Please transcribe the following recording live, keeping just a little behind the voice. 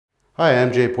Hi,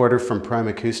 I'm Jay Porter from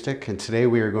Primacoustic, and today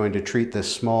we are going to treat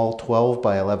this small 12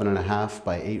 by 11.5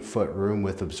 by 8 foot room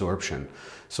with absorption.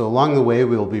 So along the way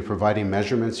we will be providing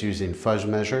measurements using fuzz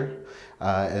measure,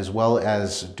 as well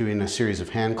as doing a series of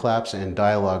hand claps and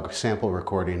dialogue sample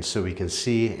recordings so we can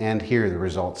see and hear the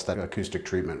results that acoustic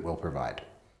treatment will provide.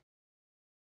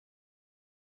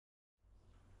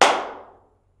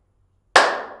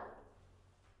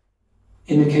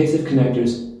 In the case of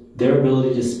connectors, their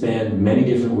ability to span many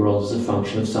different worlds is a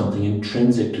function of something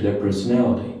intrinsic to their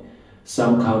personality,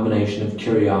 some combination of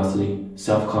curiosity,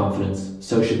 self-confidence,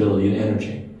 sociability, and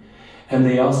energy. And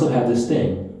they also have this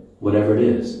thing, whatever it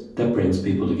is, that brings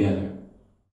people together.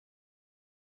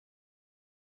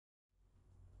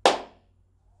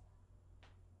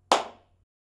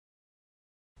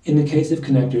 In the case of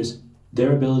connectors,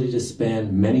 their ability to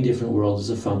span many different worlds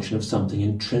is a function of something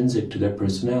intrinsic to their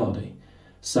personality,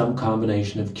 some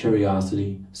combination of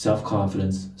curiosity,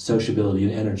 self-confidence, sociability,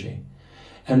 and energy.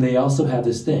 And they also have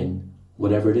this thing,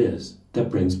 whatever it is,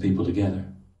 that brings people together.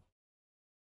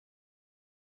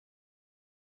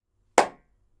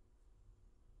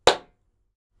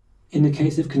 In the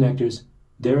case of connectors,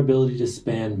 their ability to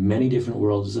span many different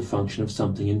worlds is a function of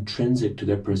something intrinsic to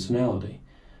their personality,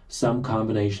 some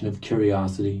combination of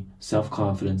curiosity,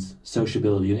 self-confidence,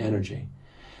 sociability, and energy.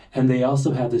 And they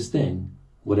also have this thing,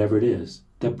 whatever it is,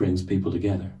 that brings people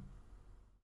together.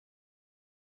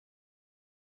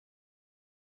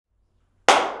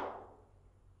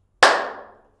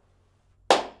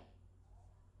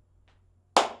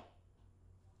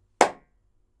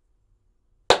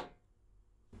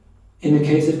 In the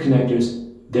case of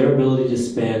connectors, their ability to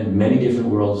span many different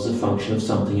worlds is a function of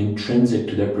something intrinsic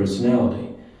to their personality,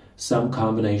 some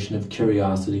combination of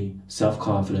curiosity,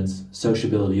 self-confidence,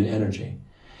 sociability, and energy.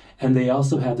 And they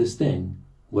also have this thing,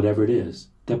 whatever it is,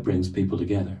 that brings people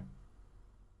together.